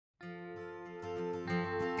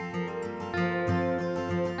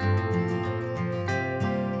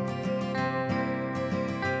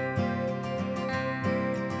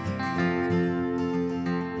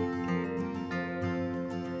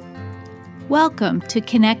Welcome to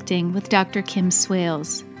Connecting with Dr. Kim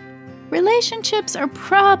Swales. Relationships are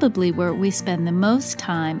probably where we spend the most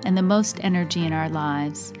time and the most energy in our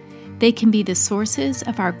lives. They can be the sources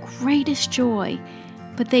of our greatest joy,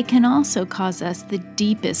 but they can also cause us the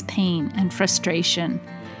deepest pain and frustration.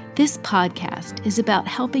 This podcast is about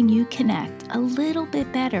helping you connect a little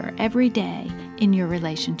bit better every day in your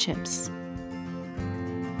relationships.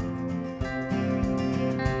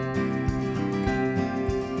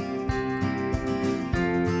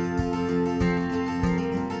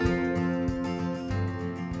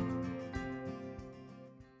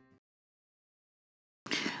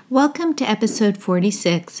 Welcome to episode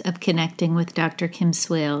 46 of Connecting with Dr. Kim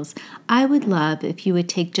Swales. I would love if you would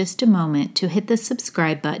take just a moment to hit the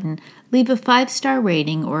subscribe button, leave a 5-star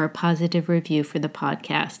rating or a positive review for the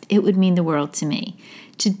podcast. It would mean the world to me.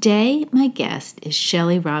 Today, my guest is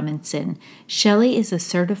Shelly Robinson. Shelly is a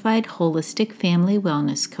certified holistic family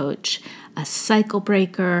wellness coach, a cycle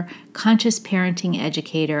breaker, conscious parenting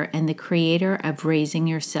educator, and the creator of Raising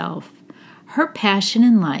Yourself. Her passion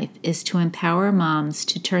in life is to empower moms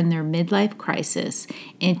to turn their midlife crisis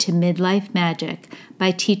into midlife magic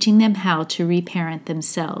by teaching them how to reparent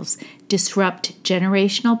themselves, disrupt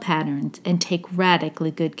generational patterns, and take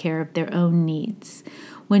radically good care of their own needs.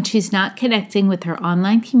 When she's not connecting with her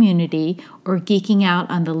online community or geeking out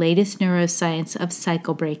on the latest neuroscience of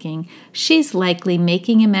cycle breaking, she's likely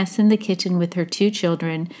making a mess in the kitchen with her 2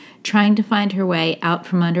 children, trying to find her way out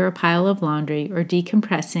from under a pile of laundry, or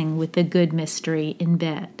decompressing with a good mystery in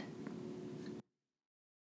bed.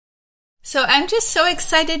 So I'm just so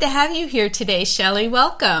excited to have you here today, Shelly.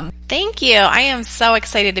 Welcome. Thank you. I am so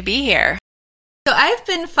excited to be here. So I've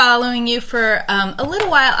been following you for a little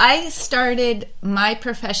while. I started my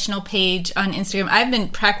professional page on Instagram. I've been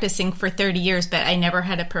practicing for 30 years, but I never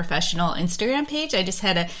had a professional Instagram page. I just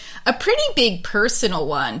had a pretty big personal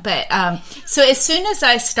one. But so as soon as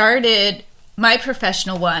I started my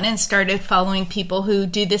professional one and started following people who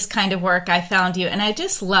do this kind of work, I found you. And I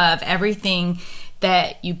just love everything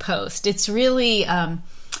that you post. It's really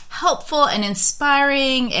helpful and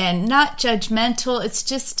inspiring and not judgmental. It's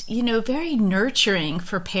just, very nurturing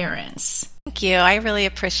for parents. Thank you. I really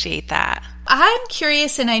appreciate that. I'm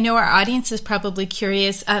curious, and I know our audience is probably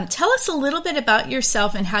curious. Tell us a little bit about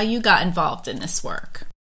yourself and how you got involved in this work.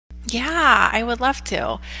 Yeah, I would love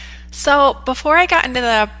to. So before I got into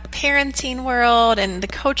the parenting world and the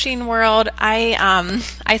coaching world, I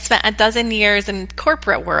spent a dozen years in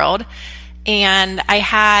corporate world, and I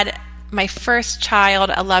had my first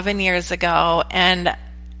child 11 years ago, and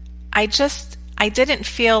I didn't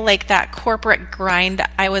feel like that corporate grind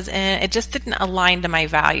I was in, it just didn't align to my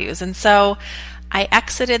values. And so I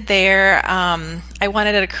exited there. I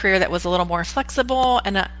wanted a career that was a little more flexible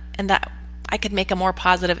and that I could make a more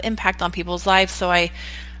positive impact on people's lives. So I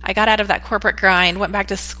got out of that corporate grind, went back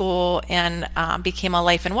to school, and became a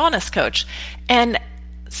life and wellness coach. And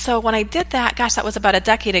so when I did that, that was about a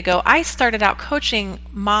decade ago, I started out coaching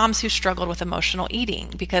moms who struggled with emotional eating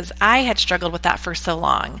because I had struggled with that for so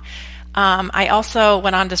long. I also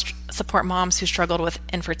went on to support moms who struggled with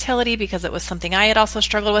infertility because it was something I had also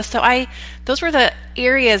struggled with. So those were the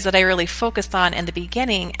areas that I really focused on in the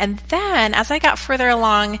beginning. And then as I got further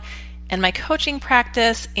along in my coaching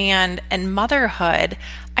practice and motherhood,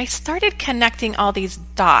 I started connecting all these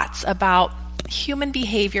dots about human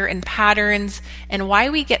behavior and patterns and why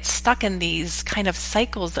we get stuck in these kind of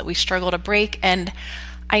cycles that we struggle to break. And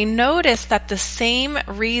I noticed that the same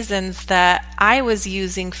reasons that I was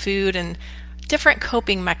using food and different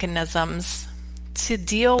coping mechanisms to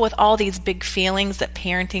deal with all these big feelings that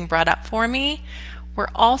parenting brought up for me were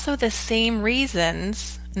also the same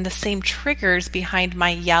reasons and the same triggers behind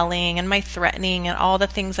my yelling and my threatening and all the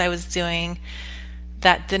things I was doing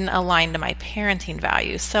that didn't align to my parenting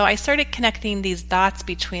values. So I started connecting these dots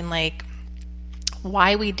between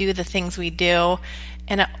why we do the things we do,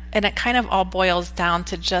 and it kind of all boils down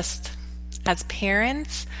to just as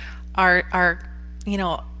parents our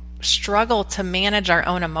struggle to manage our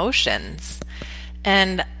own emotions.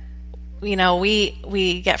 And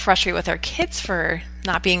we get frustrated with our kids for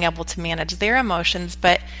not being able to manage their emotions,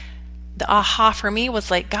 but the aha for me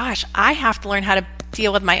was gosh, I have to learn how to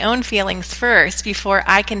deal with my own feelings first before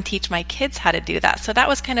I can teach my kids how to do that. So that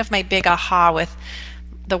was kind of my big aha with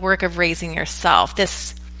the work of Raising Yourself.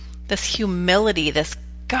 This humility,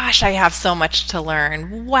 gosh, I have so much to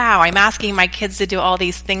learn. Wow, I'm asking my kids to do all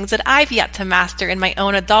these things that I've yet to master in my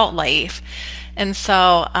own adult life. And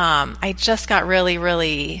so I just got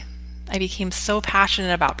I became so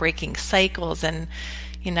passionate about breaking cycles and,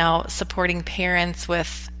 supporting parents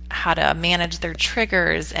with how to manage their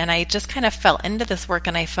triggers. And I just kind of fell into this work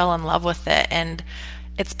and I fell in love with it. And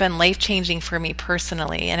it's been life-changing for me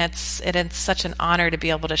personally, and it's such an honor to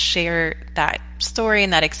be able to share that story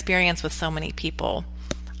and that experience with so many people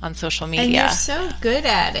on social media. And you're so good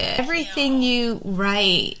at it. Everything you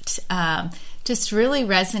write just really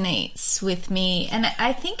resonates with me. And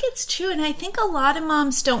I think it's true. And I think a lot of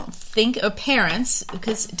moms don't think, or parents,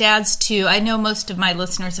 because dads too, I know most of my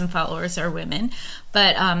listeners and followers are women,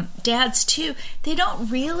 but dads too, they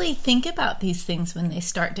don't really think about these things when they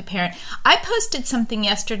start to parent. I posted something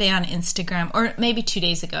yesterday on Instagram, or maybe 2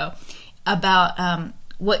 days ago, about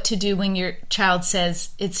what to do when your child says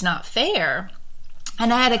it's not fair.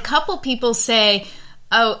 And I had a couple people say,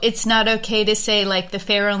 oh, it's not okay to say, like, the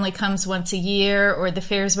fair only comes once a year, or the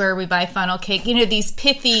fair's where we buy funnel cake. You know, these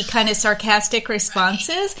pithy, kind of sarcastic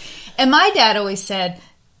responses. And my dad always said,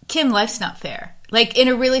 Kim, life's not fair, like in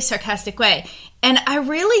a really sarcastic way. And I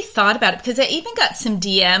really thought about it, because I even got some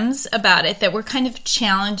DMs about it that were kind of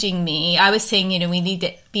challenging me. I was saying, you know, we need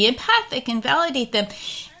to be empathic and validate them.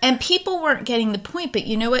 And people weren't getting the point. But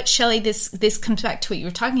you know what, Shelley, this comes back to what you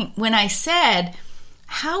were talking. When I said,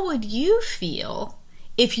 how would you feel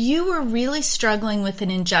if you were really struggling with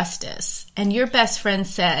an injustice and your best friend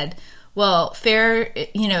said, well, fair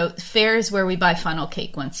is where we buy funnel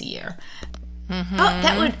cake once a year. Mm-hmm. Oh,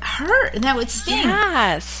 that would hurt and that would sting.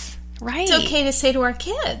 Yes, right. It's okay to say to our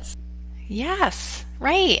kids. Yes,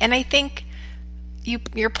 right. And I think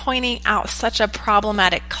you're pointing out such a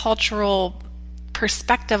problematic cultural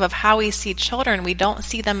perspective of how we see children. We don't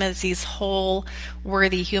see them as these whole,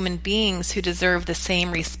 worthy human beings who deserve the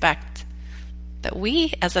same respect that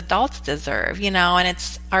we as adults deserve, you know, and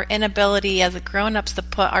it's our inability as grown-ups to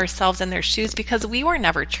put ourselves in their shoes, because we were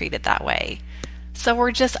never treated that way. So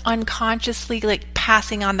we're just unconsciously like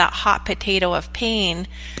passing on that hot potato of pain,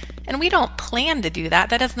 and we don't plan to do that.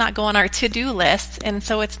 That does not go on our to-do list, and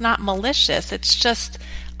so it's not malicious. It's just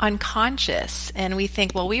unconscious, and we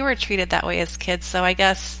think, well, we were treated that way as kids, so I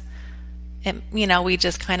guess we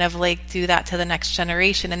just kind of like do that to the next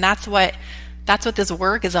generation. And that's what this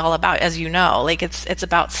work is all about, as you know. Like it's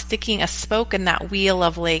about sticking a spoke in that wheel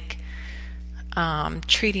of like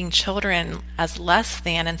treating children as less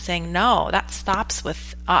than, and saying, no, that stops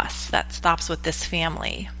with us, that stops with this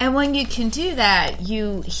family. And when you can do that,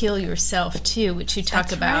 you heal yourself too, which you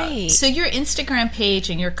talk about. Right. So your Instagram page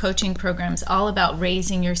and your coaching program is all about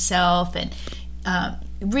raising yourself and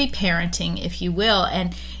reparenting, if you will.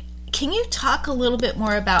 And can you talk a little bit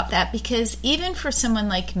more about that? Because even for someone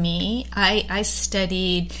like me, I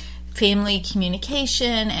studied family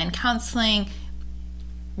communication and counseling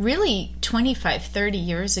really 25, 30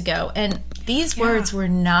 years ago. And these words were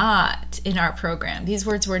not in our program. These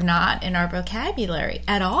words were not in our vocabulary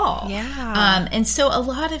at all. Yeah. And so a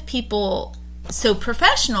lot of people, so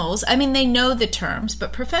professionals, I mean, they know the terms,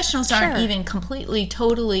 but professionals aren't even completely,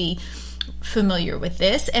 totally familiar with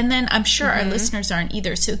this. And then I'm sure our listeners aren't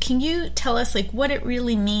either. So can you tell us like what it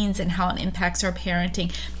really means and how it impacts our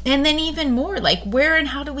parenting? And then even more, like where and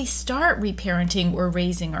how do we start reparenting or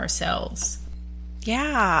raising ourselves?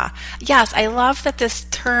 Yeah. Yes, I love that this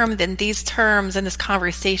term, then these terms and this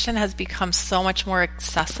conversation has become so much more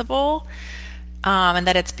accessible, and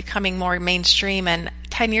that it's becoming more mainstream. And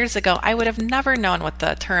 10 years ago, I would have never known what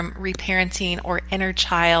the term reparenting or inner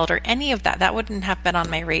child or any of that wouldn't have been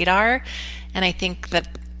on my radar. And I think that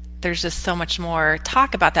there's just so much more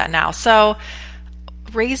talk about that now. So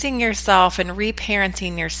raising yourself and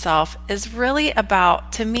reparenting yourself is really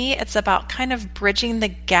about, to me, it's about kind of bridging the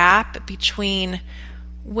gap between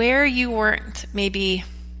where you weren't maybe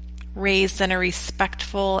raised in a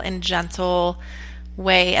respectful and gentle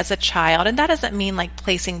way as a child. And that doesn't mean like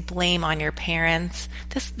placing blame on your parents.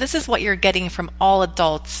 This is what you're getting from all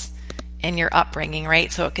adults in your upbringing,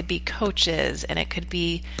 right? So it could be coaches, and it could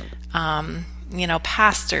be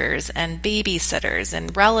pastors and babysitters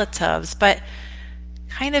and relatives, but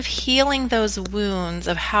kind of healing those wounds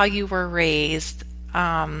of how you were raised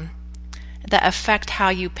that affect how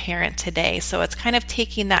you parent today. So it's kind of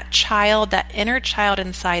taking that child, that inner child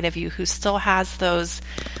inside of you who still has those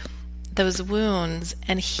wounds,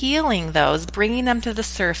 and healing those, bringing them to the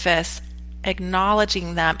surface,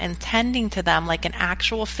 acknowledging them, and tending to them like an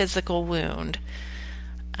actual physical wound,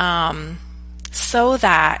 so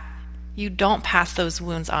that you don't pass those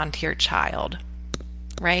wounds on to your child.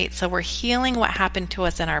 Right? So we're healing what happened to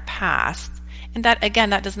us in our past. And that,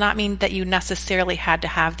 again, that does not mean that you necessarily had to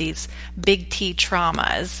have these big T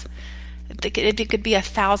traumas. It could be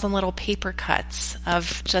 1,000 little paper cuts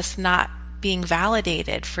of just not being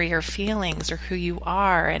validated for your feelings or who you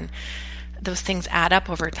are. And those things add up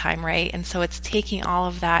over time, right? And so it's taking all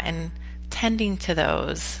of that and tending to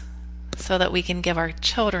those so that we can give our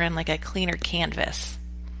children like a cleaner canvas.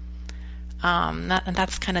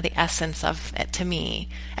 That's kind of the essence of it to me.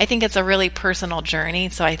 I think it's a really personal journey,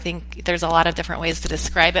 so I think there's a lot of different ways to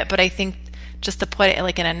describe it, but I think just to put it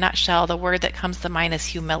like in a nutshell, the word that comes to mind is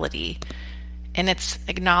humility. And it's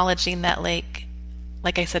acknowledging that like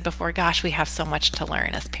I said before, gosh, we have so much to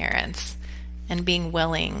learn as parents, and being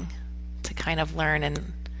willing to kind of learn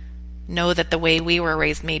and know that the way we were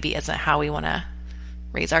raised maybe isn't how we want to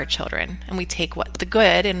raise our children. And we take what the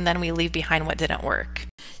good and then we leave behind what didn't work.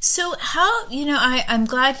 So how, I'm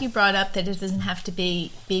glad you brought up that it doesn't have to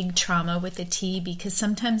be big trauma with a T, because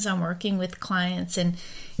sometimes I'm working with clients and,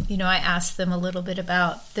 I ask them a little bit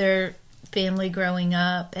about their family growing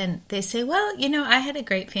up, and they say, well, I had a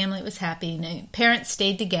great family. It was happy. Parents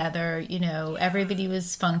stayed together, everybody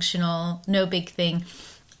was functional, no big thing.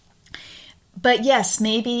 But yes,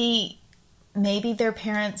 maybe their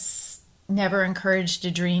parents never encouraged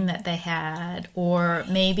a dream that they had, or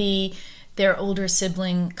maybe their older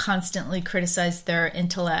sibling constantly criticized their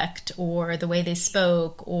intellect or the way they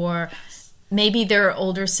spoke, or maybe their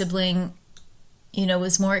older sibling,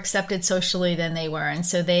 was more accepted socially than they were. And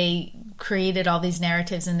so they created all these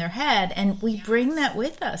narratives in their head, and we bring that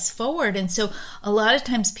with us forward. And so a lot of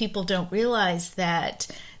times people don't realize that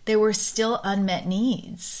there were still unmet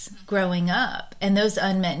needs growing up, and those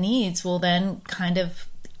unmet needs will then kind of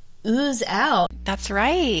ooze out. That's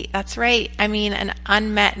right. I mean, an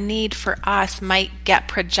unmet need for us might get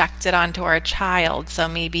projected onto our child. So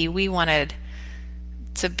maybe we wanted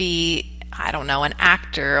to be, I don't know, an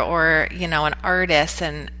actor or, an artist.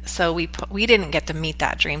 And so we didn't get to meet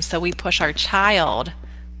that dream. So we push our child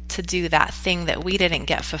to do that thing that we didn't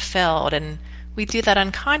get fulfilled. And we do that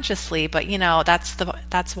unconsciously, but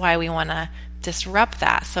that's why we want to disrupt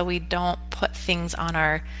that. So we don't put things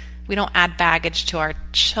we don't add baggage to our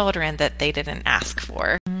children that they didn't ask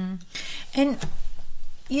for. And,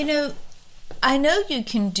 I know you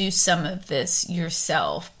can do some of this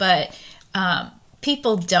yourself, but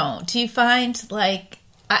people don't. Do you find,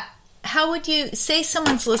 how would you say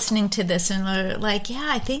someone's listening to this and they're like, yeah,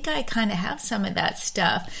 I think I kind of have some of that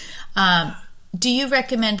stuff. Do you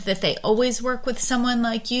recommend that they always work with someone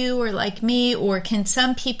like you or like me? Or can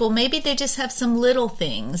some people, maybe they just have some little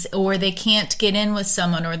things, or they can't get in with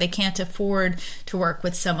someone, or they can't afford to work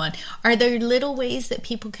with someone? Are there little ways that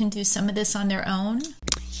people can do some of this on their own?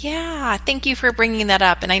 Yeah, thank you for bringing that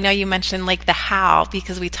up. And I know you mentioned the how,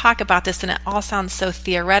 because we talk about this and it all sounds so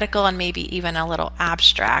theoretical and maybe even a little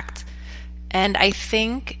abstract. And I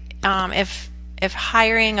think if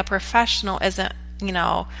hiring a professional isn't,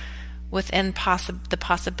 within the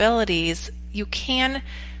possibilities, you can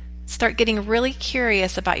start getting really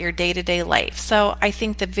curious about your day-to-day life. So I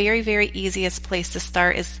think the very, very easiest place to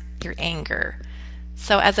start is your anger.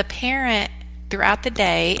 So as a parent, throughout the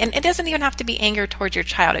day, and it doesn't even have to be anger towards your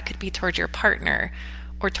child, it could be towards your partner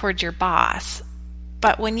or towards your boss.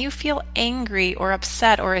 But when you feel angry or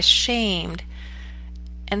upset or ashamed,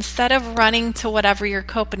 instead of running to whatever your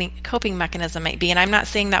coping mechanism might be, and I'm not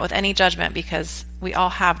saying that with any judgment because we all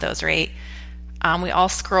have those, right? We all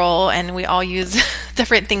scroll and we all use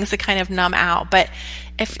different things to kind of numb out. But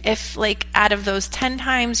if out of those 10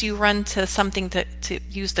 times you run to something to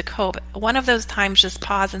use to cope, one of those times just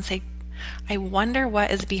pause and say, I wonder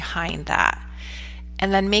what is behind that.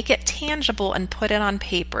 And then make it tangible and put it on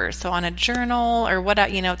paper. So on a journal or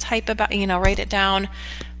type about, write it down,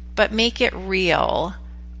 but make it real.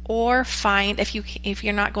 Or find, if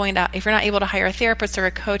you're not able to hire a therapist or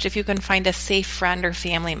a coach, if you can find a safe friend or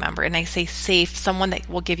family member, and I say safe, someone that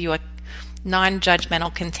will give you a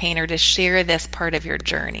non-judgmental container to share this part of your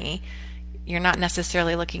journey. You're not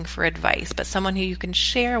necessarily looking for advice, but someone who you can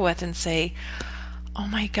share with and say, oh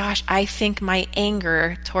my gosh, I think my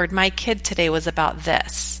anger toward my kid today was about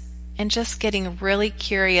this. And just getting really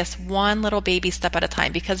curious, one little baby step at a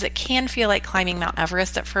time, because it can feel like climbing Mount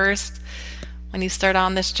Everest at first when you start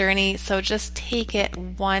on this journey. So just take it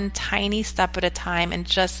one tiny step at a time and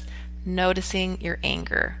just noticing your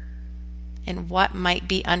anger and what might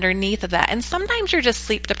be underneath of that. And sometimes you're just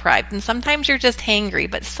sleep deprived and sometimes you're just hangry,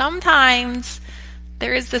 but sometimes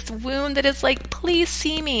there is this wound that is like, please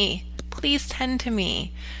see me, please tend to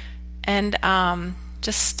me. And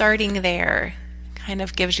just starting there kind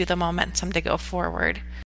of gives you the momentum to go forward.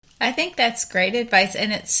 I think that's great advice,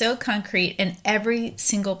 and it's so concrete, and every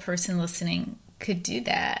single person listening could do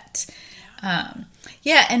that.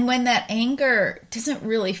 And when that anger doesn't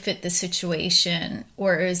really fit the situation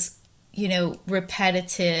or is,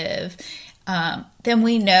 repetitive, then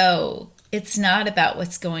we know it's not about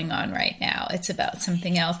what's going on right now. It's about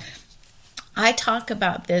something else. I talk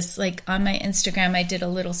about this, on my Instagram, I did a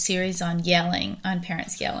little series on yelling, on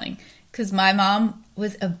parents yelling, because my mom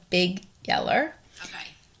was a big yeller. Okay.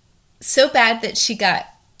 so bad that she got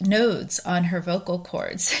nodes on her vocal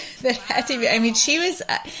cords that had to be, I mean, she was,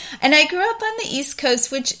 and I grew up on the East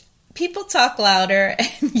Coast, which people talk louder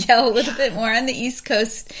and yell a little bit more on the East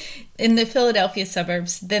Coast in the Philadelphia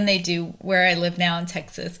suburbs than they do where I live now in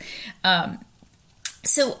Texas. I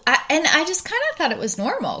just kind of thought it was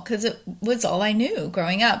normal because it was all I knew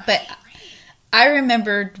growing up. But I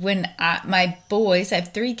remembered when my boys, I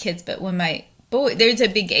have 3 kids, but when my boy, there's a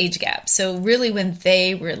big age gap. So really when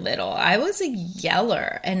they were little, I was a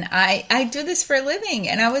yeller, and I do this for a living,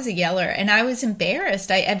 and I was a yeller, and I was embarrassed.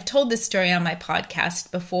 I've told this story on my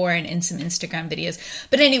podcast before and in some Instagram videos.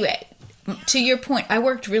 But anyway, to your point, I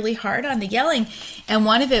worked really hard on the yelling. And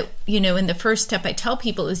one of it, in the first step I tell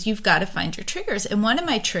people is you've got to find your triggers. And one of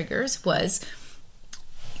my triggers was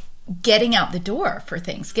getting out the door for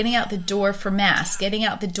things, getting out the door for mass, getting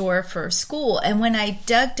out the door for school. And when I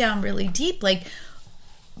dug down really deep, like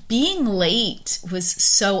being late was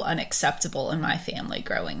so unacceptable in my family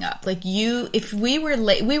growing up. Like if we were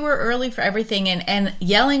late, we were early for everything, and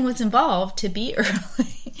yelling was involved to be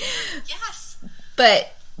early. Yes.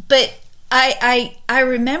 But I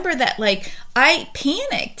remember that, like, I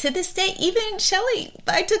panicked to this day. Even Shelly,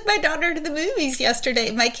 I took my daughter to the movies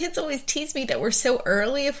yesterday. My kids always tease me that we're so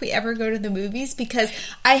early if we ever go to the movies, because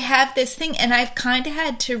I have this thing, and I've kind of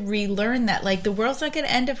had to relearn that, like, the world's not going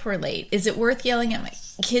to end if we're late. Is it worth yelling at my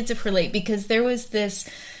kids if we're late? Because there was this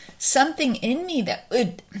something in me that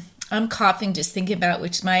would, I'm coughing just thinking about it,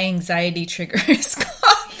 which my anxiety trigger is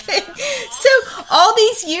coughing. So all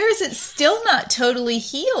these years, it's still not totally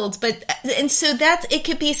healed. And so it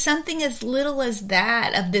could be something as little as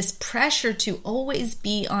that, of this pressure to always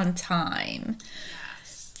be on time,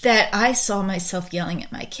 that I saw myself yelling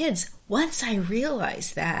at my kids. Once I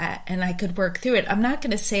realized that and I could work through it, I'm not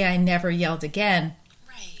going to say I never yelled again,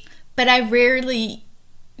 right, but I rarely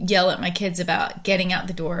yell at my kids about getting out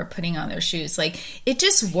the door or putting on their shoes. Like, it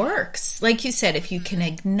just works. Like you said, if you can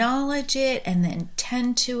acknowledge it and then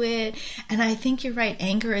tend to it. And I think you're right.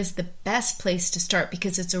 Anger is the best place to start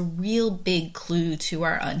because it's a real big clue to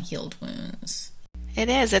our unhealed wounds. It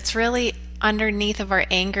is. It's really underneath of our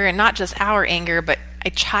anger, and not just our anger, but a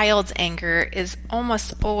child's anger is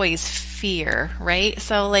almost always fear, right?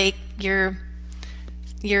 So like your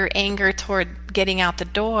anger toward getting out the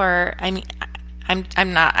door, I mean,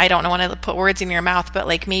 I don't want to put words in your mouth, but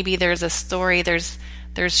like maybe there's a story, there's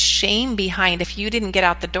shame behind, if you didn't get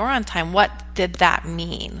out the door on time, what did that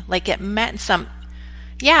mean? Like it meant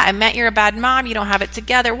it meant you're a bad mom, you don't have it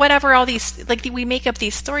together, whatever, all these, like we make up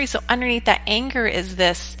these stories. So underneath that anger is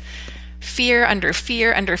this fear under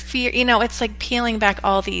fear under fear. It's like peeling back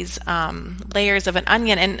all these layers of an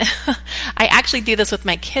onion. And I actually do this with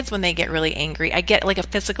my kids when they get really angry. I get like a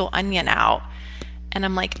physical onion out. And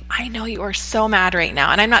I'm like, I know you are so mad right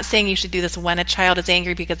now. And I'm not saying you should do this when a child is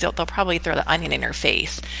angry, because they'll probably throw the onion in your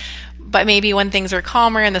face. But maybe when things are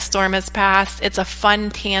calmer and the storm has passed, it's a fun,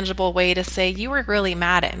 tangible way to say, you were really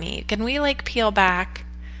mad at me. Can we like peel back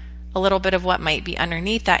a little bit of what might be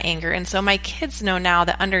underneath that anger? And so my kids know now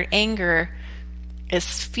that under anger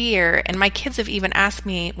is fear. And my kids have even asked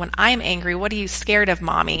me, when I'm angry, what are you scared of,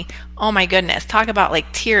 mommy? Oh my goodness. Talk about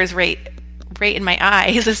like tears right in my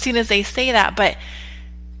eyes as soon as they say that. But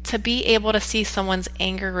to be able to see someone's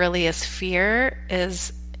anger really as fear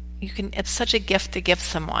it's such a gift to give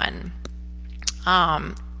someone.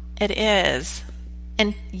 It is.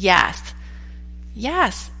 And yes,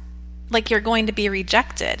 like you're going to be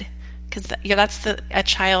rejected, because that's a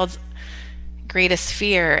child's greatest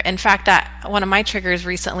fear. In fact, that one of my triggers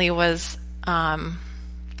recently was, we homeschool,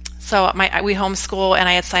 and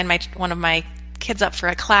I had signed one of my kids up for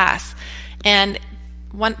a class, and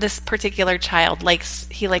this particular child likes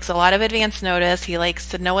a lot of advance notice. He likes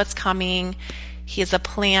to know what's coming. He's a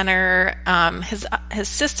planner. His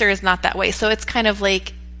sister is not that way. So it's kind of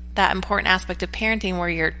like that important aspect of parenting where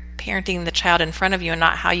you're parenting the child in front of you and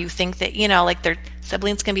not how you think that, like their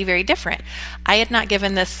siblings can be very different. I had not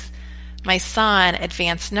given my son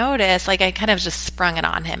advance notice. Like I kind of just sprung it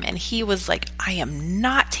on him, and he was like, I am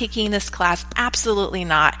not taking this class. Absolutely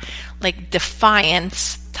not. Like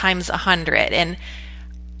defiance times 100. And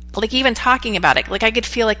like even talking about it, like I could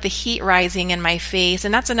feel like the heat rising in my face.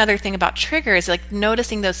 And that's another thing about triggers, like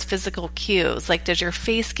noticing those physical cues. Like, does your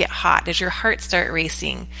face get hot? Does your heart start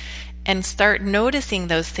racing? And start noticing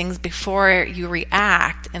those things before you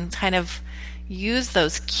react, and kind of use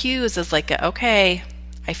those cues as like, okay,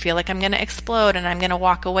 I feel like I'm going to explode and I'm going to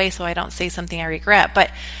walk away so I don't say something I regret.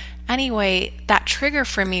 But anyway, that trigger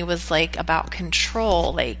for me was like about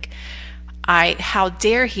control. Like, how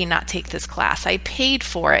dare he not take this class? I paid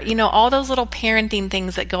for it. All those little parenting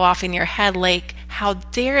things that go off in your head, like, how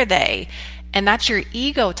dare they? And that's your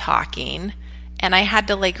ego talking. And I had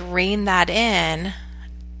to like rein that in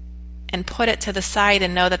and put it to the side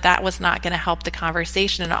and know that that was not going to help the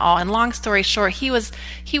conversation at all. And long story short, he was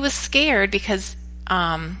scared because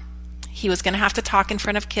he was going to have to talk in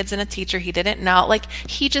front of kids and a teacher he didn't know. Like,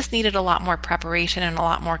 he just needed a lot more preparation and a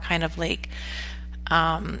lot more kind of like,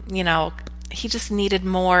 he just needed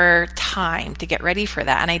more time to get ready for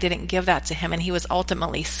that. And I didn't give that to him. And he was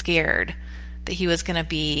ultimately scared that he was going to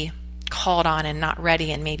be called on and not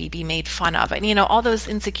ready and maybe be made fun of. And, all those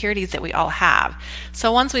insecurities that we all have.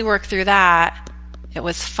 So once we worked through that, it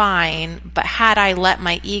was fine. But had I let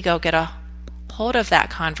my ego get a hold of that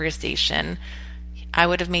conversation, I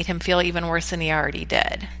would have made him feel even worse than he already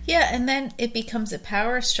did. Yeah, and then it becomes a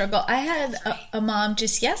power struggle. I had a mom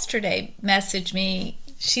just yesterday message me.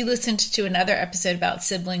 She listened to another episode about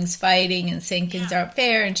siblings fighting and saying things aren't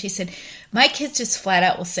fair, and she said, my kids just flat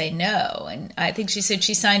out will say no. And I think she said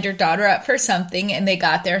she signed her daughter up for something, and they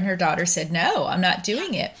got there, and her daughter said, no, I'm not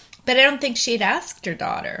doing it. But I don't think she had asked her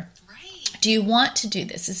daughter, do you want to do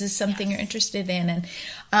this? Is this something you're interested in? And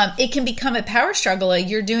it can become a power struggle. Like,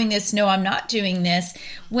 you're doing this, no, I'm not doing this.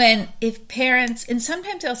 When if parents, and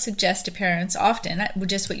sometimes I'll suggest to parents often,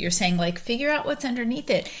 just what you're saying, like, figure out what's underneath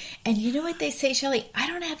it. And you know what they say, Shelley? I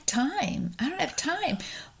don't have time.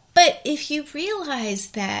 But if you realize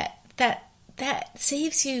that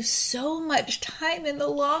saves you so much time in the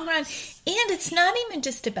long run. And it's not even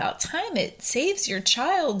just about time. It saves your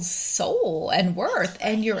child's soul and worth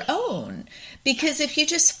and your own. Because if you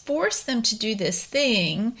just force them to do this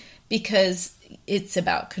thing because it's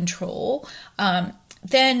about control,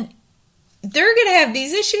 then they're going to have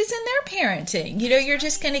these issues in their parenting. You're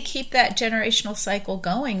just going to keep that generational cycle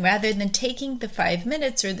going rather than taking the 5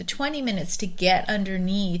 minutes or the 20 minutes to get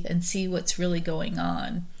underneath and see what's really going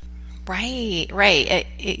on. Right.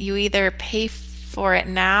 You either pay for it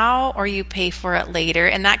now or you pay for it later.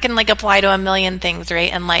 And that can like apply to a million things,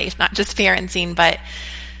 right, in life, not just parenting, but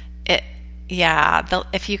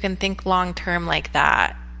if you can think long term like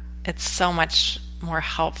that, it's so much more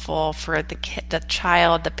helpful for the kid, the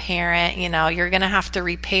child, the parent. You're going to have to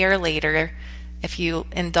repair later if you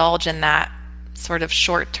indulge in that sort of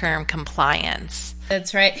short-term compliance.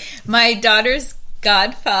 That's right. My daughter's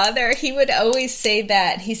godfather, he would always say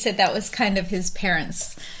that. He said that was kind of his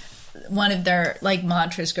parents' one of their like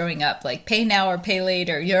mantras growing up, like pay now or pay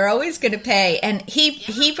later. You're always going to pay. And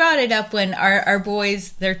he brought it up when our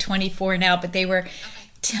boys, they're 24 now, but they were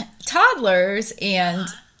toddlers, and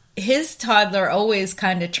his toddler always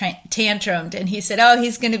kind of tantrumed, and he said,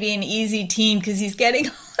 he's going to be an easy teen because he's getting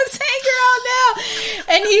all this anger out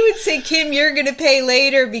now. And he would say, Kim, you're going to pay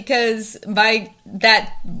later, because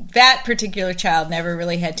that particular child never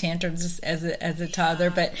really had tantrums as a toddler.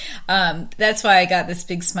 But that's why I got this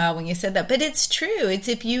big smile when you said that. But it's true. It's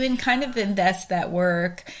if you kind of invest that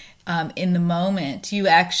work in the moment, you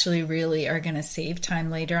actually really are going to save time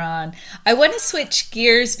later on. I want to switch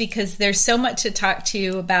gears because there's so much to talk to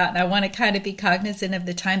you about, and I want to kind of be cognizant of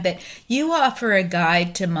the time, but you offer a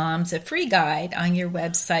guide to moms, a free guide on your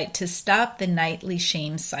website to stop the nightly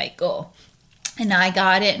shame cycle. And I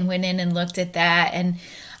got it and went in and looked at that. And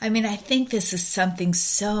I mean, I think this is something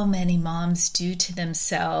so many moms do to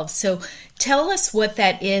themselves. So tell us what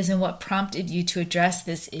that is and what prompted you to address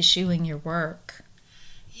this issue in your work.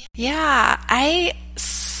 Yeah, I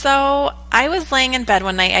was laying in bed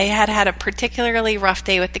one night. I had a particularly rough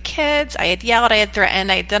day with the kids. I had yelled, I had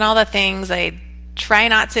threatened, I had done all the things I try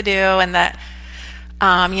not to do, and that,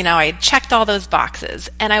 I had checked all those boxes.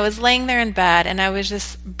 And I was laying there in bed, and I was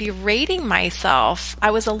just berating myself. I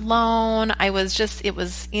was alone.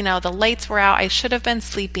 The lights were out. I should have been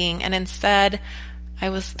sleeping, and instead, I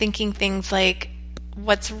was thinking things like,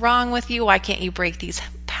 "What's wrong with you? Why can't you break these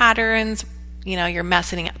patterns? You're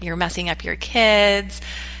messing up your kids.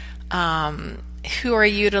 Who are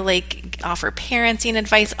you to like offer parenting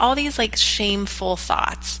advice?" All these like shameful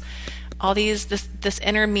thoughts. This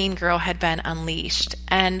inner mean girl had been unleashed.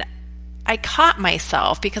 And I caught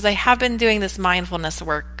myself, because I have been doing this mindfulness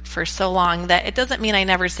work for so long that it doesn't mean I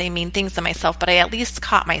never say mean things to myself, but I at least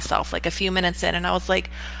caught myself like a few minutes in, and I was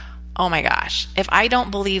like, oh my gosh, if I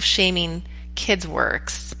don't believe shaming kids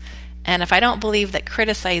works, and if I don't believe that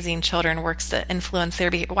criticizing children works to influence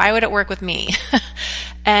their behavior, why would it work with me?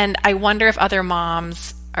 And I wonder if other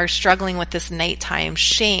moms are struggling with this nighttime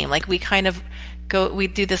shame. Like we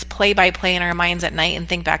do this play-by-play in our minds at night and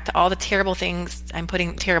think back to all the terrible things, I'm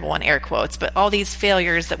putting terrible in air quotes, but all these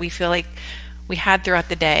failures that we feel like we had throughout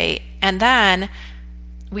the day. And then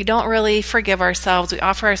we don't really forgive ourselves. We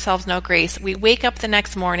offer ourselves no grace. We wake up the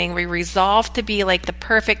next morning. We resolve to be like the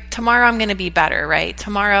perfect, tomorrow I'm going to be better, right?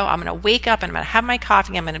 Tomorrow I'm going to wake up and I'm going to have my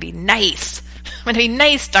coffee. I'm going to be nice. I'm going to be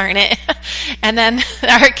nice, darn it. And then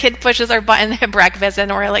our kid pushes our button at breakfast and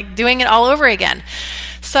we're like doing it all over again.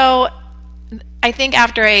 So I think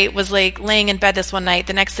after I was like laying in bed this one night,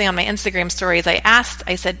 the next day on my Instagram stories,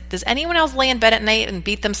 I said, does anyone else lay in bed at night and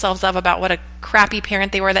beat themselves up about what a crappy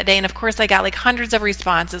parent they were that day? And of course I got like hundreds of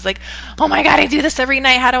responses like, oh my God, I do this every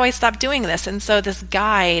night. How do I stop doing this? And so this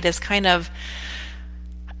guide is kind of,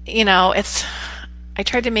 I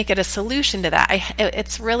tried to make it a solution to that.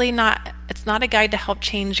 It's not a guide to help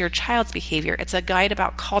change your child's behavior. It's a guide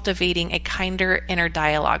about cultivating a kinder inner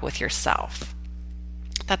dialogue with yourself.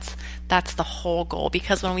 That's the whole goal,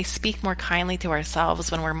 because when we speak more kindly to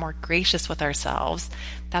ourselves, when we're more gracious with ourselves,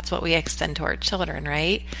 that's what we extend to our children,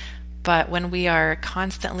 right? But when we are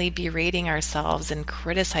constantly berating ourselves and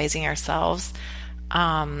criticizing ourselves,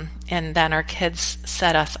 and then our kids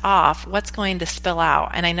set us off, what's going to spill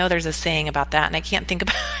out? And I know there's a saying about that, and I can't think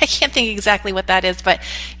exactly what that is, but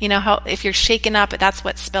how if you're shaken up, that's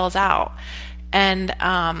what spills out. And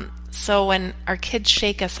so when our kids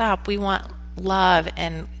shake us up, we want love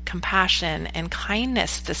and compassion and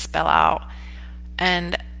kindness to spill out.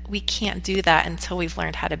 And we can't do that until we've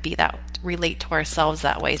learned how to relate to ourselves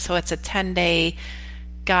that way. So it's a 10-day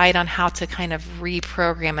guide on how to kind of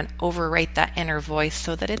reprogram and overwrite that inner voice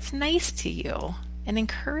so that it's nice to you and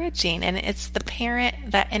encouraging. And it's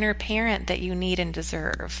that inner parent that you need and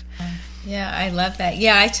deserve. Yeah, I love that.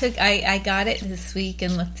 Yeah, I got it this week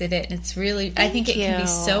and looked at it. And it's really, I think it can be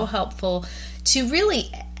so helpful to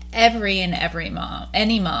really every mom,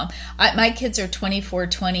 any mom. My kids are 24,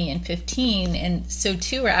 20, and 15, and so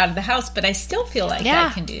two are out of the house, but I still feel like I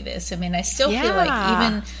can do this. I mean, I still feel like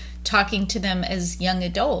even talking to them as young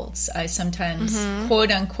adults, I sometimes,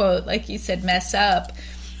 quote unquote, like you said, mess up.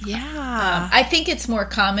 Yeah. I think it's more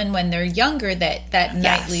common when they're younger, that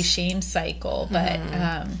nightly shame cycle, but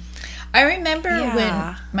I remember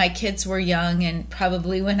when my kids were young, and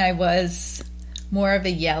probably when I was more of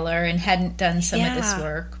a yeller and hadn't done some of this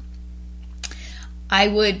work, I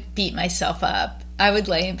would beat myself up. I would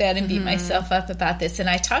lay in bed and beat myself up about this. And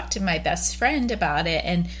I talked to my best friend about it,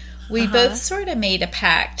 and we both sort of made a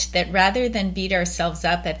pact that rather than beat ourselves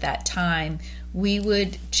up at that time, we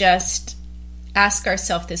would just ask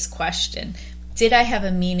ourselves this question: did I have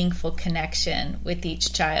a meaningful connection with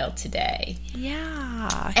each child today?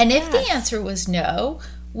 Yeah. And if the answer was no,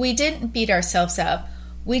 we didn't beat ourselves up.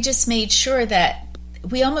 We just made sure that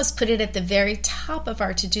we almost put it at the very top of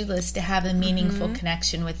our to-do list to have a meaningful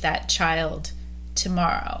connection with that child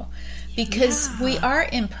tomorrow. Because we are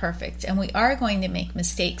imperfect and we are going to make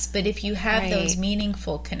mistakes, but if you have those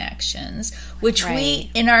meaningful connections, which we,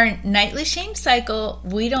 in our nightly shame cycle,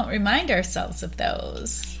 we don't remind ourselves of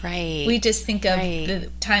those. Right. We just think of the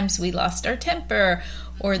times we lost our temper,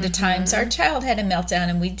 or the times our child had a meltdown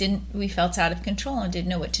and we felt out of control and didn't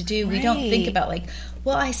know what to do. We don't think about like,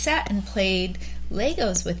 well, I sat and played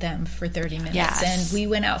Legos with them for 30 minutes and we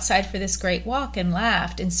went outside for this great walk and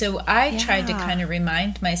laughed. And so I tried to kind of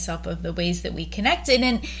remind myself of the ways that we connected,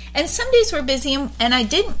 and some days were busy and I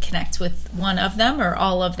didn't connect with one of them or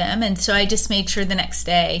all of them, and so I just made sure the next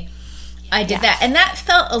day I did that. And that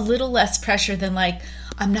felt a little less pressure than like,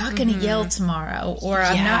 I'm not going to yell tomorrow, or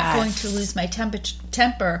I'm not going to lose my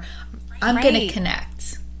temper. I'm going to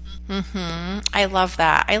connect. I love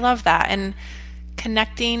that. And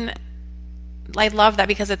connecting, I love that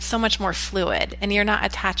because it's so much more fluid and you're not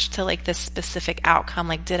attached to like this specific outcome,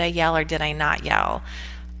 like did I yell or did I not yell?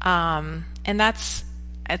 And it's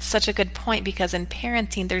such a good point, because in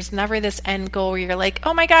parenting, there's never this end goal where you're like,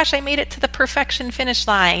 oh my gosh, I made it to the perfection finish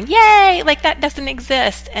line. Yay! Like that doesn't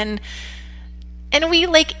exist. And we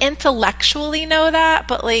like intellectually know that,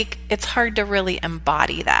 but like it's hard to really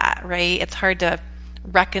embody that, right? It's hard to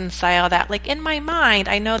reconcile that. Like in my mind,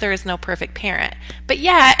 I know there is no perfect parent, but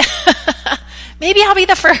yet maybe I'll be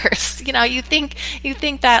the first. You think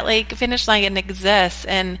that like finish line exists,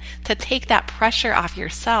 and to take that pressure off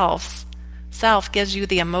yourself gives you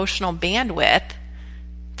the emotional bandwidth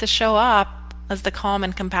to show up as the calm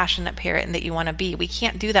and compassionate parent that you want to be. We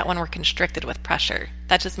can't do that when we're constricted with pressure.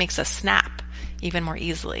 That just makes us snap even more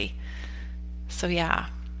easily. So yeah.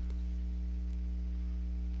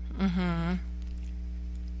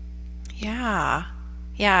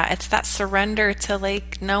 Yeah, it's that surrender to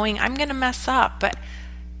like knowing I'm going to mess up, but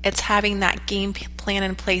it's having that game plan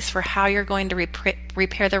in place for how you're going to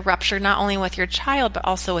repair the rupture, not only with your child, but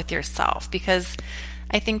also with yourself. Because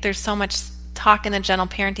I think there's so much talk in the gentle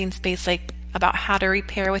parenting space like about how to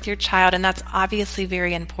repair with your child, and that's obviously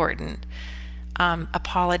very important.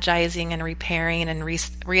 apologizing and repairing and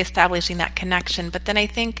reestablishing that connection. But then I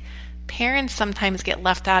think parents sometimes get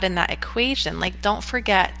left out in that equation. Like, don't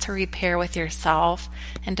forget to repair with yourself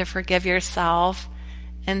and to forgive yourself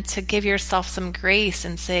and to give yourself some grace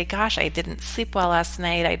and say, gosh, I didn't sleep well last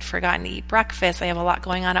night. I'd forgotten to eat breakfast. I have a lot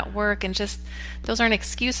going on at work. And just, those aren't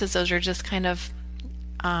excuses. Those are just kind of,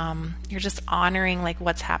 you're just honoring like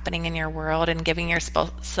what's happening in your world and giving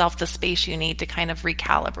yourself the space you need to kind of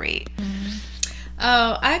recalibrate. Mm-hmm.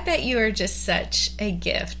 Oh, I bet you are just such a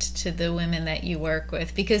gift to the women that you work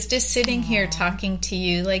with, because just sitting here talking to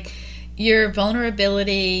you, like your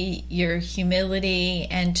vulnerability, your humility,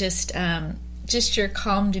 and just your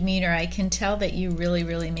calm demeanor, I can tell that you really,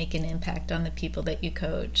 really make an impact on the people that you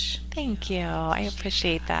coach. Thank you. I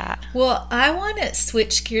appreciate that. Well, I want to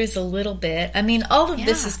switch gears a little bit. I mean, all of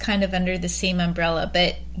this is kind of under the same umbrella,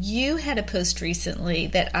 but you had a post recently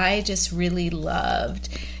that I just really loved.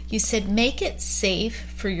 You said, make it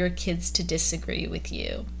safe for your kids to disagree with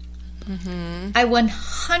you. Mm-hmm. I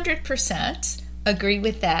 100% agree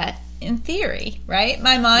with that in theory, right?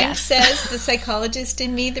 My mind says, the psychologist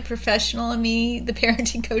in me, the professional in me, the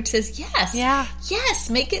parenting coach says, yes,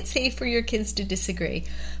 make it safe for your kids to disagree.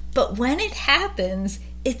 But when it happens,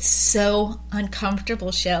 it's so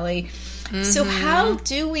uncomfortable, Shelley. Mm-hmm. So how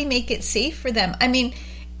do we make it safe for them? I mean,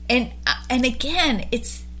 and again,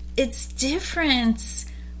 it's different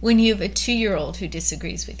when you have a 2-year-old who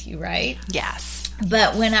disagrees with you, right? Yes.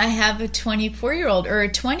 But when I have a 24-year-old or a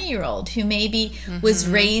 20-year-old who maybe was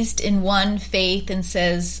raised in one faith and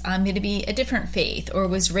says, I'm going to be a different faith, or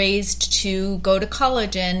was raised to go to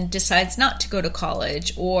college and decides not to go to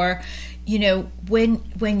college, or, you know,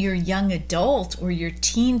 when your young adult or your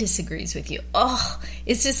teen disagrees with you,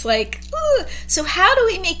 it's just like, ugh. So how do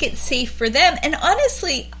we make it safe for them? And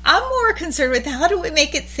honestly, I'm more concerned with how do we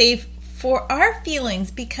make it safe for our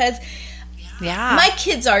feelings, because my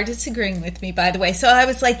kids are disagreeing with me, by the way. So I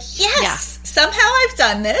was like, somehow I've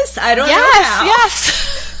done this. I don't know how.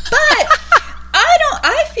 Yes. But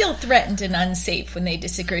I feel threatened and unsafe when they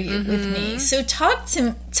disagree with me. So talk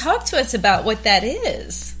to us about what that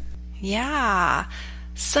is. Yeah.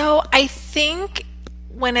 So I think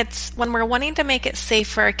when we're wanting to make it safe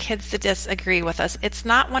for our kids to disagree with us, it's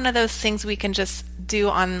not one of those things we can just do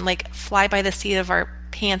on like fly by the seat of our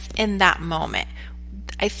pants in that moment.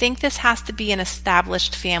 I think this has to be an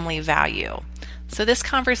established family value. So this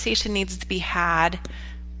conversation needs to be had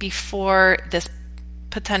before this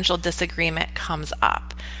potential disagreement comes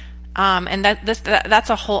up. And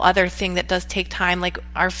that's a whole other thing that does take time. Like,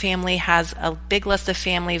 our family has a big list of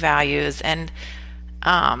family values, and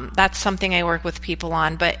that's something I work with people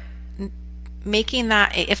on. But making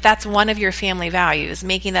that, if that's one of your family values,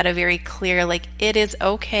 making that a very clear, like, it is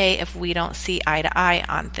okay if we don't see eye to eye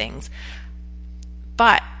on things.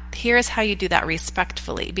 But here's how you do that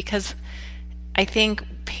respectfully, because I think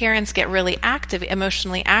parents get really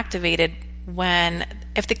emotionally activated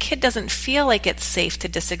if the kid doesn't feel like it's safe to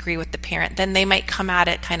disagree with the parent, then they might come at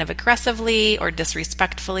it kind of aggressively or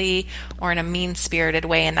disrespectfully or in a mean-spirited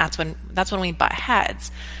way, and that's when we butt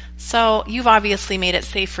heads. So you've obviously made it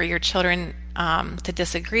safe for your children to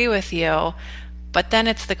disagree with you, but then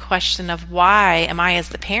it's the question of, why am I as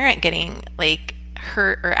the parent getting like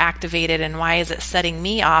hurt or activated, and why is it setting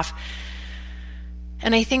me off?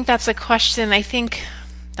 And I think that's a question. I think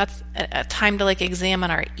that's a time to like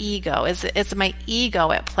examine our ego. Is my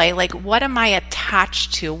ego at play? Like, what am I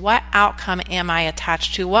attached to? What outcome am I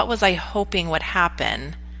attached to? What was I hoping would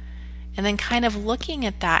happen? And then kind of looking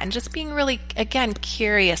at that and just being really, again,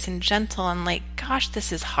 curious and gentle and like, gosh,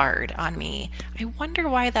 this is hard on me. I wonder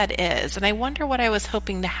why that is. And I wonder what I was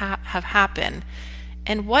hoping to have happen.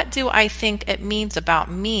 And what do I think it means about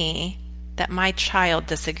me that my child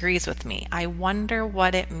disagrees with me? I wonder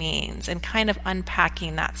what it means, and kind of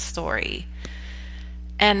unpacking that story.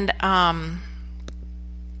 And, I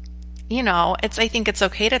think it's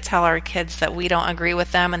okay to tell our kids that we don't agree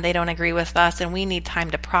with them and they don't agree with us, and we need time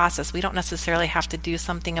to process. We don't necessarily have to do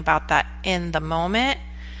something about that in the moment,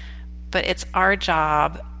 but it's our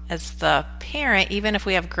job as the parent, even if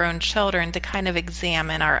we have grown children, to kind of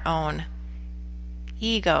examine our own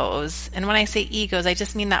egos. And when I say egos, I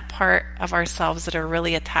just mean that part of ourselves that are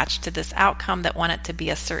really attached to this outcome, that want it to be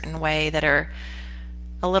a certain way, that are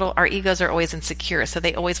our egos are always insecure, so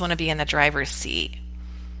they always want to be in the driver's seat,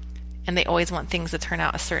 and they always want things to turn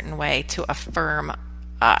out a certain way to affirm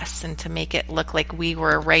us and to make it look like we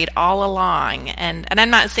were right all along. And I'm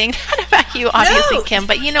not saying that about you, obviously, no, Kim,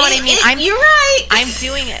 but you know what I mean. You're right. I'm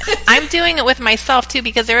doing it. I'm doing it with myself too,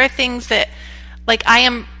 because there are things that, like, I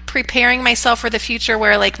am preparing myself for the future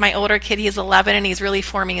where, like, my older kid, he's 11 and he's really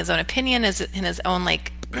forming his own opinion in his own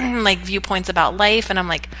like like viewpoints about life, and I'm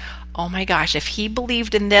like, oh my gosh, if he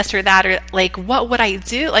believed in this or that, or like, what would I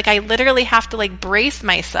do? Like, I literally have to like brace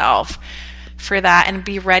myself for that and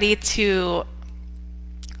be ready to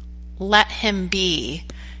let him be,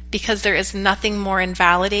 because there is nothing more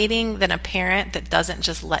invalidating than a parent that doesn't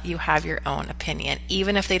just let you have your own opinion,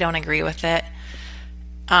 even if they don't agree with it.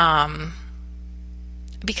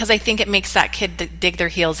 Because I think it makes that kid dig their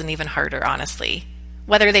heels in even harder, honestly.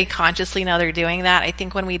 Whether they consciously know they're doing that, I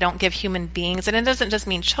think when we don't give human beings, and it doesn't just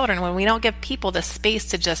mean children, when we don't give people the space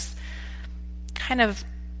to just kind of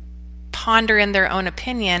ponder in their own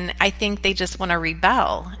opinion, I think they just want to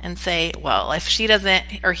rebel and say, well, if she doesn't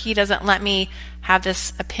or he doesn't let me have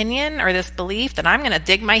this opinion or this belief, then I'm going to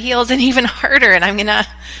dig my heels in even harder, and I'm going to,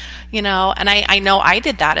 and I know I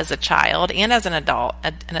did that as a child and as an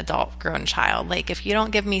adult grown child. Like, if you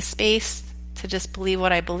don't give me space to just believe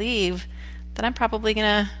what I believe, then I'm probably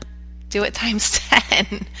going to do it times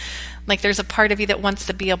 10. Like, there's a part of you that wants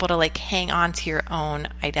to be able to like hang on to your own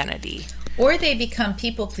identity. Or they become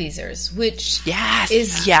people pleasers, which yes,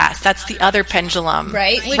 that's the other pendulum,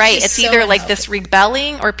 right? Right. It's either like this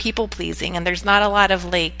rebelling or people pleasing, and there's not a lot of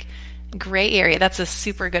like gray area. That's a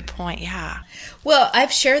super good point. Yeah. Well,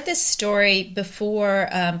 I've shared this story before,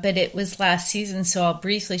 but it was last season, so I'll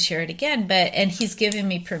briefly share it again. And he's given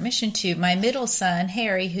me permission to. My middle son,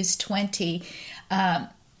 Harry, who's 20,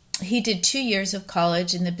 he did 2 years of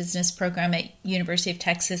college in the business program at University of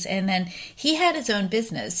Texas, and then he had his own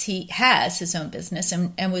business. He has his own business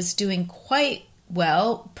and was doing quite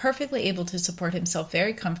well, perfectly able to support himself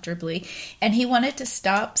very comfortably. And he wanted to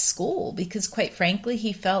stop school because, quite frankly,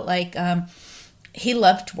 he felt like he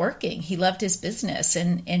loved working. He loved his business,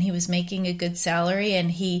 and he was making a good salary.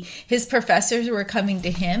 And his professors were coming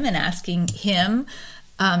to him and asking him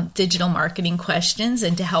digital marketing questions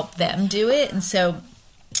and to help them do it. And so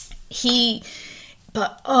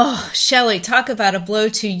Shelley, talk about a blow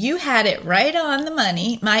to, you had it right on the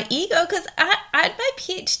money. My ego, because I had my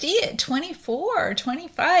PhD at 24 or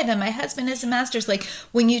 25, and my husband is a master's. Like,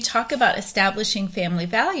 when you talk about establishing family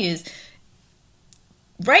values,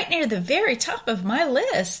 right near the very top of my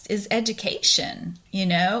list is education.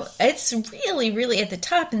 It's really, really at the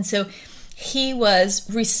top. And so he was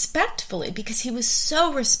respectfully, because he was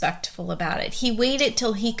so respectful about it, he waited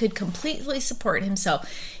till he could completely support himself.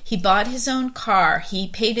 He bought his own car. He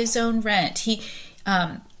paid his own rent. He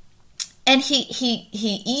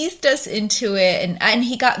eased us into it, and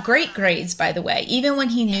he got great grades, by the way. Even when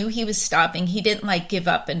he knew he was stopping, he didn't like give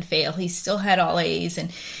up and fail. He still had all A's,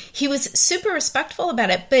 and he was super respectful about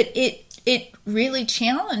it. But it really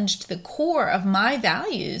challenged the core of my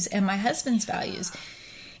values and my husband's values,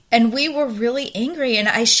 and we were really angry. And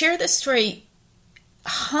I share this story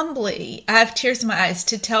humbly. I have tears in my eyes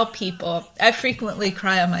to tell people. I frequently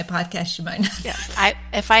cry on my podcast. You might not. Yeah,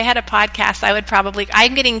 if I had a podcast, I would probably.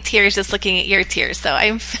 I'm getting tears just looking at your tears. So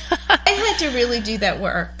I had to really do that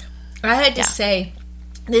work. I had to say,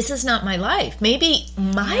 this is not my life. Maybe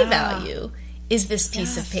my value is this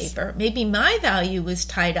piece of paper. Maybe my value was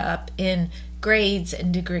tied up in grades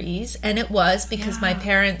and degrees, and it was because my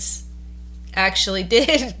parents actually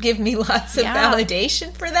did give me lots of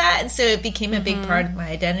validation for that, and so it became a big part of my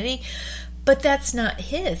identity. But that's not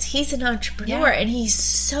his. He's an entrepreneur, and he's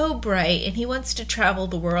so bright, and he wants to travel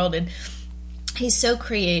the world, and he's so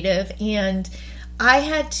creative. And I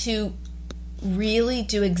had to really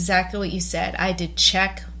do exactly what you said. I had to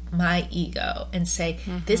check my ego and say,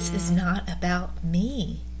 this is not about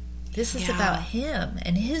me. This is about him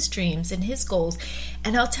and his dreams and his goals.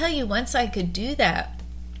 And I'll tell you, once I could do that,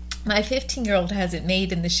 my 15-year-old hasn't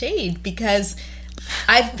made in the shade, because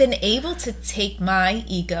I've been able to take my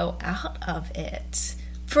ego out of it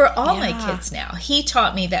for all my kids now. He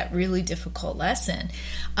taught me that really difficult lesson.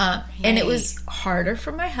 And it was harder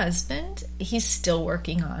for my husband. He's still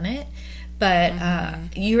working on it. But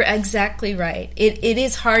you're exactly right. It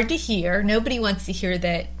is hard to hear. Nobody wants to hear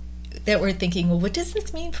that we're thinking, well, what does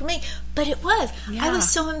this mean for me? But it was. I was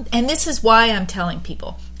so, and this is why I'm telling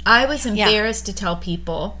people. I was embarrassed to tell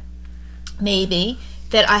people, maybe,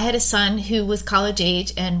 that I had a son who was college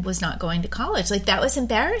age and was not going to college. Like, that was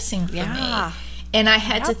embarrassing for me. And I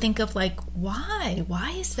had to think of, like, why?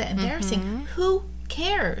 Why is that embarrassing? Who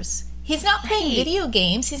cares? He's not playing video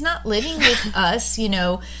games. He's not living with us,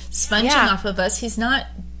 sponging off of us. He's not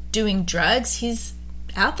doing drugs. He's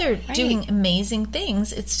out there doing amazing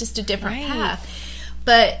things. It's just a different path.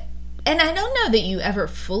 And I don't know that you ever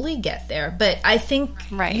fully get there, but I think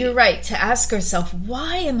you're right to ask yourself,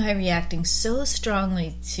 why am I reacting so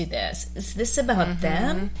strongly to this? Is this about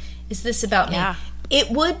them? Is this about me? It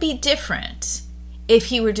would be different if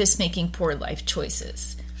he were just making poor life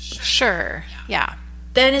choices. Sure. Yeah.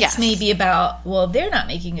 then it's Yes. maybe about, well, they're not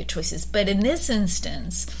making good choices. But in this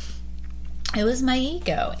instance, it was my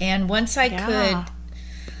ego. And once I could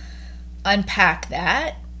unpack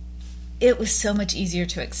that, it was so much easier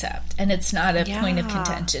to accept. And it's not a point of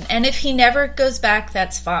contention. And if he never goes back,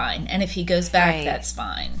 that's fine. And if he goes back, that's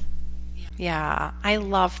fine. Yeah, I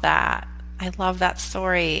love that. I love that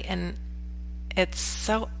story. And it's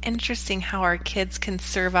so interesting how our kids can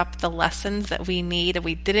serve up the lessons that we need and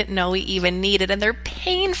we didn't know we even needed, and they're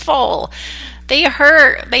painful. They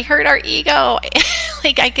hurt our ego.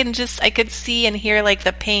 Like I could see and hear like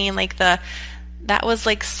the pain, like that was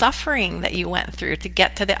like suffering that you went through to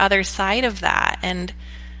get to the other side of that. And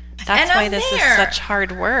that's why this is such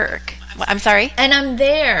hard work. I'm sorry? And I'm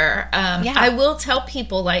there. I will tell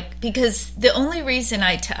people, like, because the only reason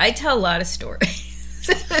I tell a lot of stories.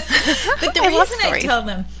 But the reason I tell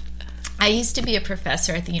them, I used to be a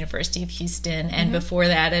professor at the University of Houston, and before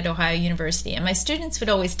that at Ohio University. And my students would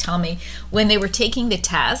always tell me when they were taking the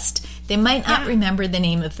test, they might not remember the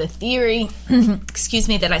name of the theory, excuse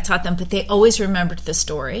me, that I taught them, but they always remembered the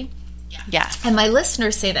story. Yes. And my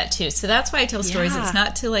listeners say that too. So that's why I tell stories. It's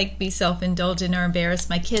not to like be self-indulgent or embarrass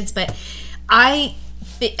my kids, but I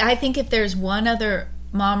think if there's one other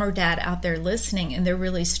mom or dad out there listening and they're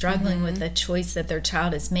really struggling with a choice that their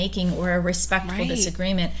child is making or a respectful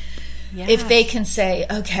disagreement, if they can say,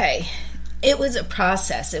 okay, it was a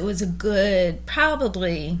process, it was a good,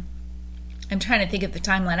 probably, I'm trying to think of the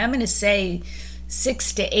timeline, I'm going to say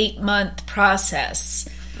 6 to 8 month process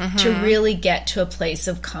to really get to a place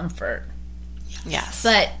of comfort. Yes.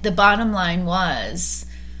 But the bottom line was,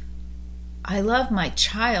 I love my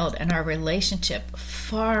child and our relationship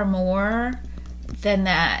far more than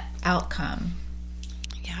that outcome.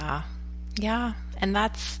 Yeah. Yeah. And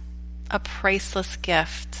that's a priceless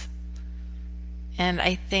gift. And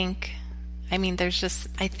I think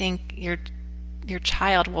your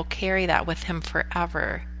child will carry that with him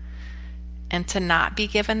forever. And to not be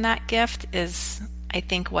given that gift is, I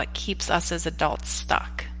think, what keeps us as adults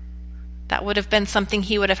stuck. That would have been something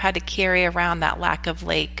he would have had to carry around, that lack of,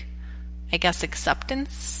 like, I guess,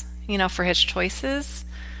 acceptance, for his choices.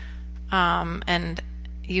 And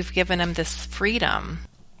you've given him this freedom.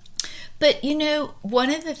 But,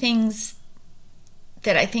 one of the things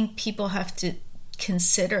that I think people have to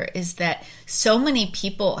consider is that so many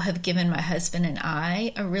people have given my husband and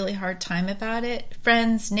I a really hard time about it.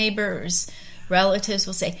 Friends, neighbors, relatives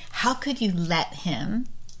will say, how could you let him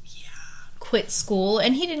quit school?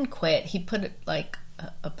 And he didn't quit. He put it like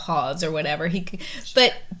a pause or whatever.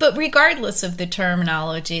 But regardless of the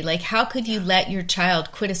terminology, like, how could you let your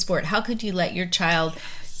child quit a sport? How could you let your child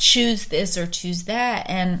choose this or choose that?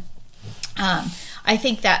 And I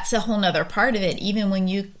think that's a whole nother part of it. Even when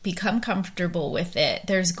you become comfortable with it,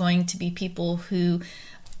 there's going to be people who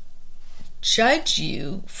judge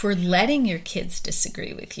you for letting your kids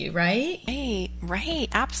disagree with you, right? Right,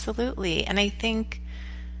 absolutely. And I think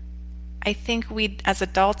we, as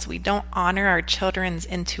adults, we don't honor our children's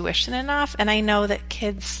intuition enough. And I know that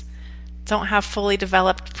kids don't have fully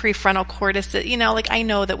developed prefrontal cortex. I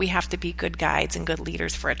know that we have to be good guides and good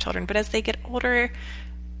leaders for our children. But as they get older,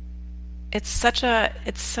 it's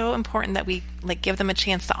so important that we give them a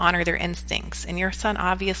chance to honor their instincts. And your son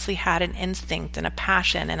obviously had an instinct and a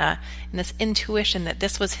passion and this intuition that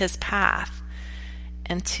this was his path.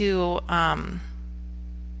 And to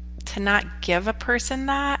not give a person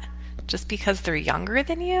that just because they're younger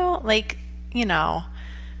than you,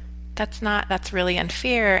 that's really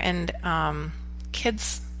unfair. And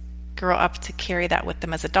kids grow up to carry that with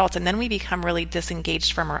them as adults, and then we become really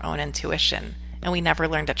disengaged from our own intuition, and we never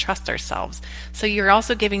learn to trust ourselves. So you're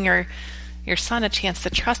also giving your son a chance to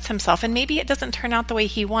trust himself, and maybe it doesn't turn out the way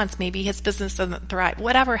he wants, maybe his business doesn't thrive,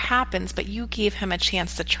 whatever happens, but you gave him a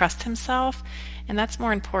chance to trust himself, and that's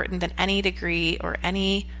more important than any degree or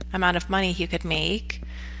any amount of money he could make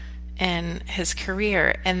in his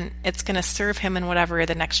career. And it's going to serve him in whatever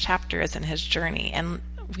the next chapter is in his journey. And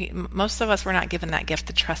most of us were not given that gift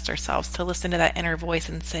to trust ourselves, to listen to that inner voice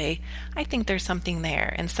and say, I think there's something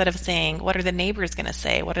there, instead of saying, what are the neighbors going to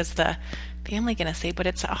say? What is the family going to say? But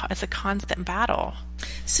it's a constant battle.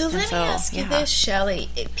 So let me ask you this, Shelley.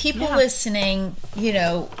 People listening,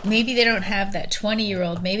 maybe they don't have that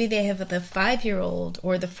 20-year-old. Maybe they have the 5-year-old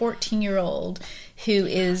or the 14-year-old who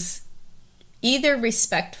is either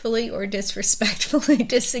respectfully or disrespectfully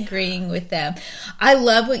disagreeing with them. I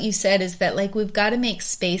love what you said, is that we've got to make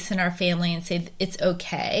space in our family and say it's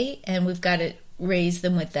okay, and we've got to raise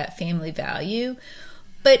them with that family value.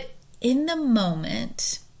 But in the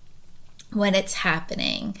moment when it's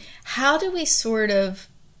happening, how do we sort of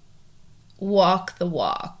walk the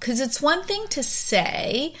walk. Because it's one thing to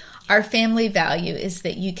say our family value is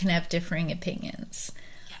that you can have differing opinions.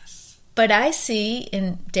 Yes. But I see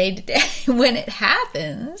in day to day when it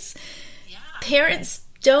happens, parents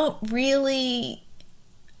don't really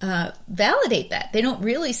validate that. They don't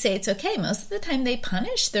really say it's okay. Most of the time they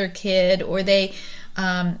punish their kid or they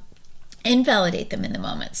invalidate them in the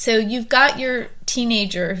moment. So you've got your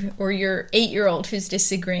teenager or your 8-year-old who's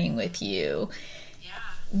disagreeing with you. Yeah.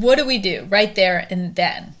 What do we do right there and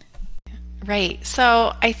then? Right.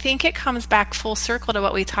 So I think it comes back full circle to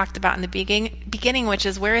what we talked about in the beginning, which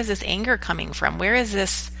is, where is this anger coming from? Where is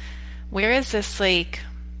this like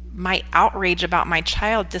my outrage about my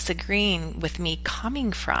child disagreeing with me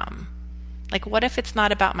coming from? Like, what if it's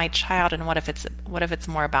not about my child, and what if it's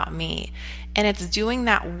more about me? And it's doing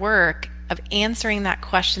that work of answering that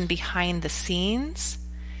question behind the scenes.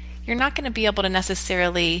 You're not going to be able to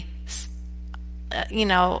necessarily,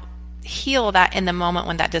 heal that in the moment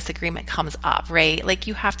when that disagreement comes up, right? Like,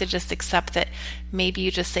 you have to just accept that maybe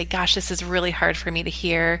you just say, gosh, this is really hard for me to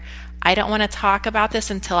hear. I don't want to talk about this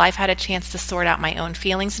until I've had a chance to sort out my own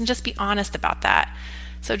feelings, and just be honest about that.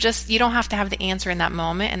 So you don't have to have the answer in that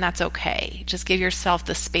moment, and that's okay. Just give yourself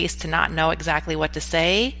the space to not know exactly what to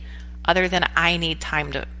say, other than I need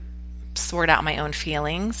time to sort out my own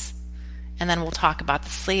feelings, and then we'll talk about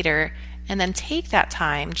this later. And then take that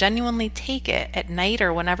time, genuinely take it at night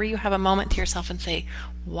or whenever you have a moment to yourself, and say,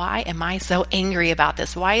 why am I so angry about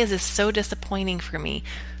this? Why is this so disappointing for me?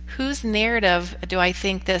 Whose narrative do I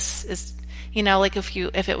think this is? Like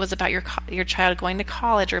if it was about your child going to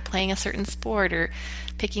college or playing a certain sport or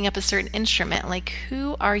picking up a certain instrument, like,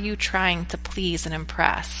 who are you trying to please and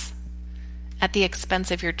impress at the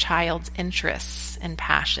expense of your child's interests and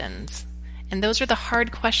passions? And those are the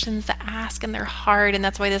hard questions to ask, and they're hard, and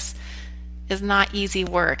that's why this is not easy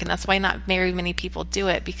work, and that's why not very many people do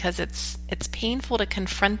it, because it's painful to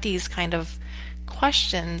confront these kind of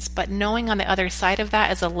questions, but knowing on the other side of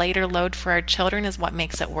that is a lighter load for our children is what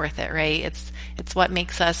makes it worth it, right? It's what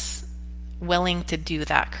makes us willing to do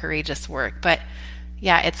that courageous work. But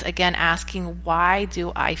yeah, it's again asking, why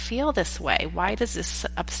do I feel this way? Why does this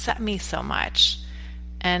upset me so much?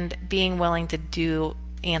 And being willing to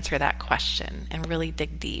answer that question and really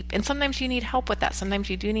dig deep. And sometimes you need help with that. Sometimes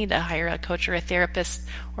you do need to hire a coach or a therapist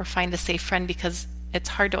or find a safe friend, because it's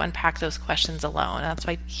hard to unpack those questions alone. That's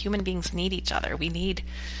why human beings need each other. We need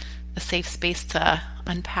a safe space to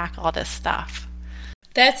unpack all this stuff.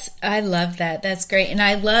 I love that. That's great. And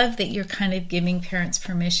I love that you're kind of giving parents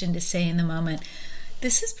permission to say in the moment,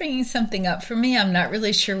 this is bringing something up for me. I'm not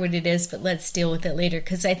really sure what it is, but let's deal with it later.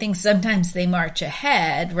 Because I think sometimes they march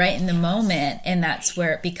ahead right in the moment, and that's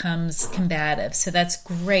where it becomes combative. So that's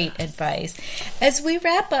great advice. As we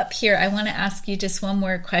wrap up here, I want to ask you just one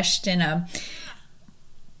more question.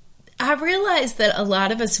 I realize that a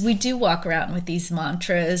lot of us, we do walk around with these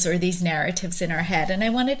mantras or these narratives in our head. And I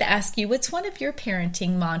wanted to ask you, what's one of your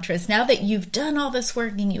parenting mantras now that you've done all this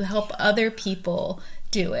work and you help other people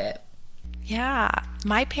do it? Yeah,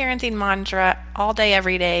 my parenting mantra all day,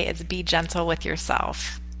 every day is be gentle with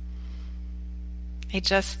yourself.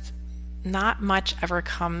 Not much ever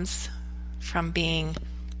comes from being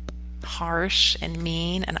harsh and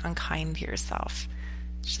mean and unkind to yourself.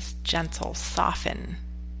 It's just gentle, soften.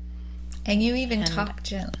 And you even talk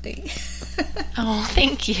gently. Oh,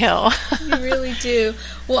 thank you. You really do.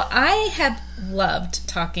 Well, I have loved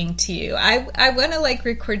talking to you. I want to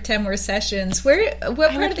record 10 more sessions. What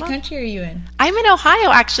part of the country are you in? I'm in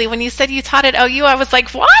Ohio, actually. When you said you taught at OU, I was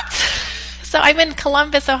like, what? So I'm in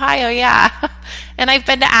Columbus, Ohio, yeah. And I've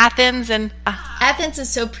been to Athens. And Athens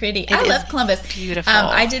is so pretty. I love Columbus. Beautiful.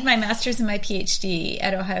 I did my master's and my PhD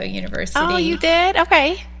at Ohio University. Oh, you did?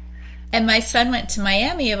 Okay. And my son went to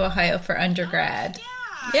Miami of Ohio for undergrad.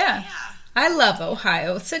 Yeah. I love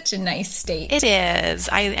Ohio. It's such a nice state. It is.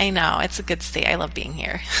 I know. It's a good state. I love being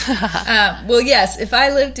here. Well, yes. If I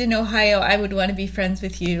lived in Ohio, I would want to be friends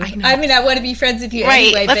with you. I want to be friends with you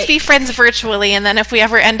anyway. Let's be friends virtually, and then if we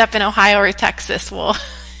ever end up in Ohio or Texas, we'll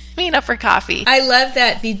meet up for coffee. I love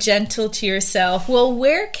that. Be gentle to yourself. Well,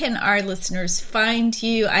 where can our listeners find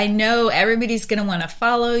you? I know everybody's going to want to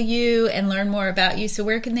follow you and learn more about you. So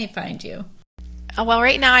where can they find you? Well,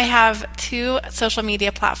 right now I have 2 social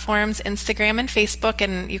media platforms, Instagram and Facebook,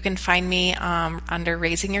 and you can find me under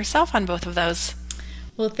Raising Yourself on both of those.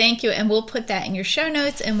 Well, thank you. And we'll put that in your show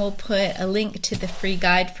notes, and we'll put a link to the free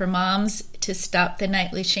guide for moms to stop the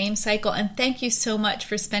nightly shame cycle. And thank you so much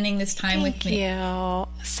for spending this time with me. Thank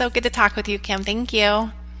you. So good to talk with you, Kim. Thank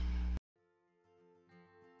you.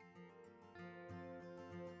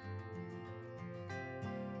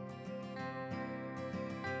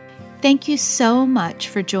 Thank you so much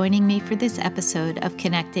for joining me for this episode of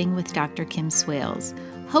Connecting with Dr. Kim Swales.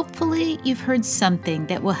 Hopefully, you've heard something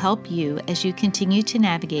that will help you as you continue to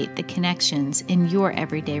navigate the connections in your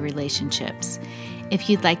everyday relationships. If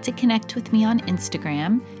you'd like to connect with me on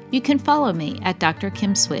Instagram, you can follow me at Dr.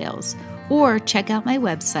 Kim Swales or check out my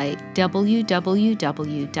website,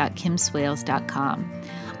 www.kimswales.com.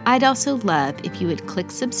 I'd also love if you would click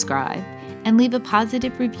subscribe and leave a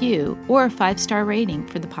positive review or a 5-star rating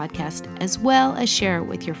for the podcast, as well as share it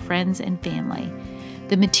with your friends and family.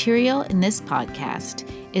 The material in this podcast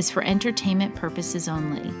is for entertainment purposes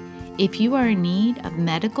only. If you are in need of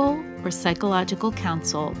medical or psychological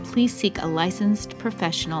counsel, please seek a licensed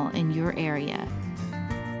professional in your area.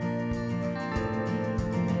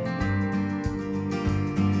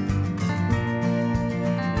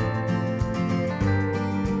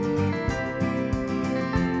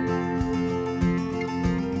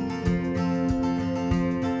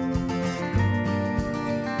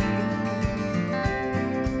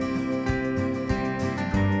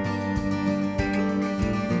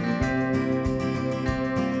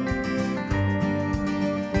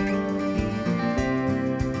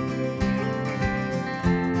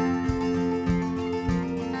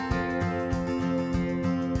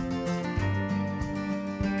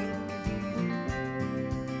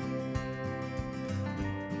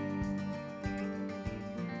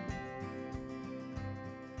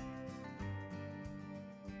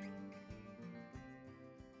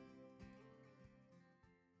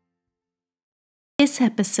 This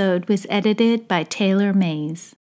episode was edited by Taylor Mays.